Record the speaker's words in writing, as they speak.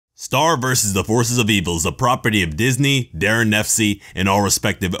Star vs. the Forces of Evil is the property of Disney, Darren Nefsey, and all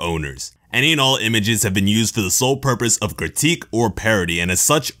respective owners. Any and all images have been used for the sole purpose of critique or parody and as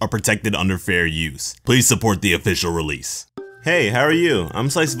such are protected under fair use. Please support the official release. Hey, how are you? I'm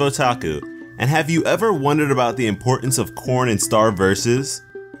Slice of Otaku, and have you ever wondered about the importance of corn in Star Vs?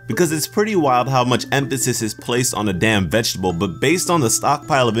 Because it's pretty wild how much emphasis is placed on a damn vegetable, but based on the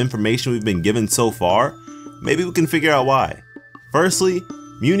stockpile of information we've been given so far, maybe we can figure out why. Firstly,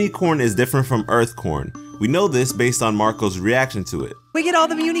 Mewni corn is different from Earth corn. We know this based on Marco's reaction to it. We get all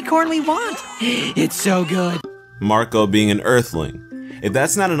the Mewni corn we want. It's so good. Marco being an Earthling. If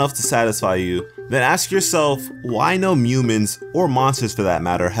that's not enough to satisfy you, then ask yourself why no humans, or monsters for that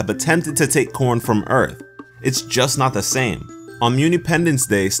matter, have attempted to take corn from Earth. It's just not the same. On Mewnipendence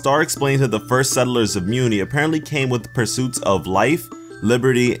Day, Star explains that the first settlers of Mewni apparently came with pursuits of life,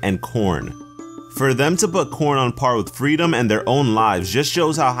 liberty, and corn. For them to put corn on par with freedom and their own lives just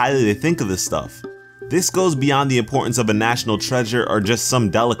shows how highly they think of this stuff. This goes beyond the importance of a national treasure or just some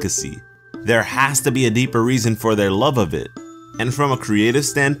delicacy. There has to be a deeper reason for their love of it. And from a creative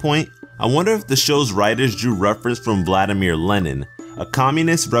standpoint, I wonder if the show's writers drew reference from Vladimir Lenin, a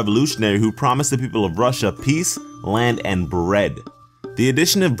communist revolutionary who promised the people of Russia peace, land, and bread. The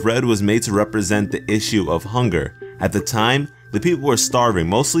addition of bread was made to represent the issue of hunger. At the time, the people were starving,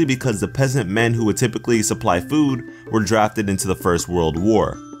 mostly because the peasant men who would typically supply food were drafted into the First World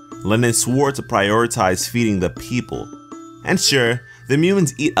War. Lenin swore to prioritize feeding the people. And sure, the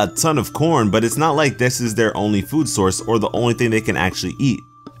Mewmans eat a ton of corn, but it's not like this is their only food source or the only thing they can actually eat.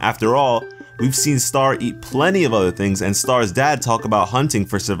 After all, we've seen Star eat plenty of other things, and Star's dad talk about hunting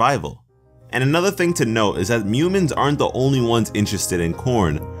for survival. And another thing to note is that Mewmans aren't the only ones interested in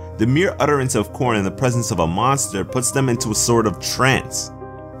corn. The mere utterance of corn in the presence of a monster puts them into a sort of trance.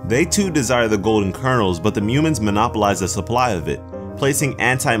 They too desire the golden kernels, but the Mewmans monopolize the supply of it, placing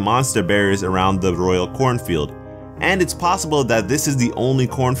anti-monster barriers around the royal cornfield. And it's possible that this is the only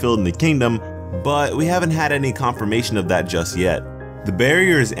cornfield in the kingdom, but we haven't had any confirmation of that just yet. The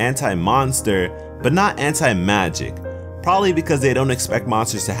barrier is anti-monster, but not anti-magic, probably because they don't expect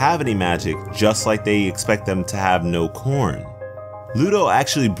monsters to have any magic, just like they expect them to have no corn. Ludo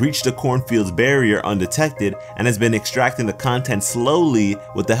actually breached the cornfield's barrier undetected and has been extracting the content slowly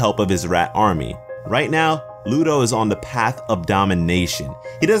with the help of his rat army. Right now, Ludo is on the path of domination.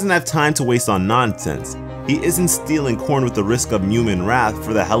 He doesn't have time to waste on nonsense. He isn't stealing corn with the risk of Mewman wrath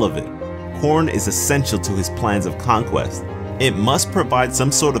for the hell of it. Corn is essential to his plans of conquest. It must provide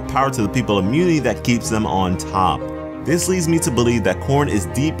some sort of power to the people of Mewni that keeps them on top. This leads me to believe that corn is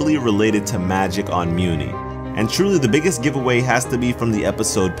deeply related to magic on Mewni. And truly the biggest giveaway has to be from the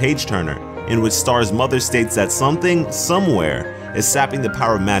episode Page Turner, in which Star's mother states that something, somewhere, is sapping the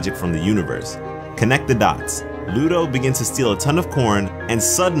power of magic from the universe. Connect the dots. Ludo begins to steal a ton of corn, and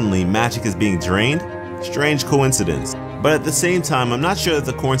suddenly magic is being drained? Strange coincidence. But at the same time, I'm not sure that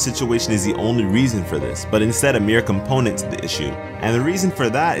the corn situation is the only reason for this, but instead a mere component to the issue. And the reason for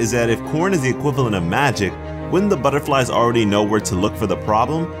that is that if corn is the equivalent of magic, wouldn't the butterflies already know where to look for the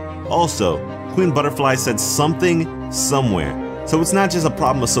problem? Also, Queen Butterfly said something, somewhere, so it's not just a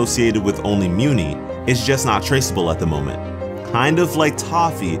problem associated with only Mewni, it's just not traceable at the moment. Kind of like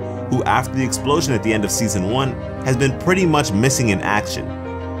Toffee, who after the explosion at the end of Season 1, has been pretty much missing in action.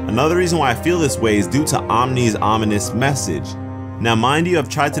 Another reason why I feel this way is due to Omni's ominous message. Now mind you, I've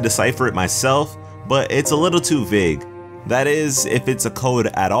tried to decipher it myself, but it's a little too vague. That is, if it's a code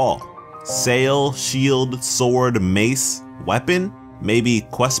at all. Sail, shield, sword, mace, weapon, maybe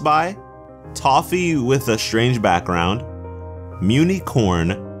quest buy? Toffee with a strange background, Mewni corn,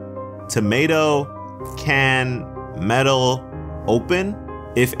 tomato, can, metal, open.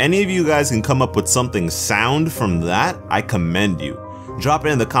 If any of you guys can come up with something sound from that, I commend you. Drop it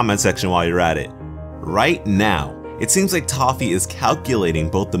in the comment section while you're at it. Right now, it seems like Toffee is calculating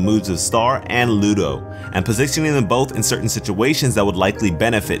both the moves of Star and Ludo, and positioning them both in certain situations that would likely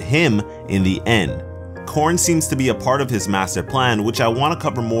benefit him in the end. Corn seems to be a part of his master plan, which I want to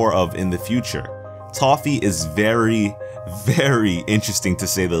cover more of in the future. Toffee is very, very interesting to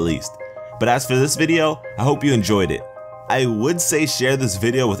say the least. But as for this video, I hope you enjoyed it. I would say share this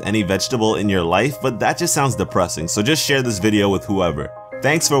video with any vegetable in your life, but that just sounds depressing, so just share this video with whoever.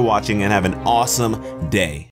 Thanks for watching and have an awesome day.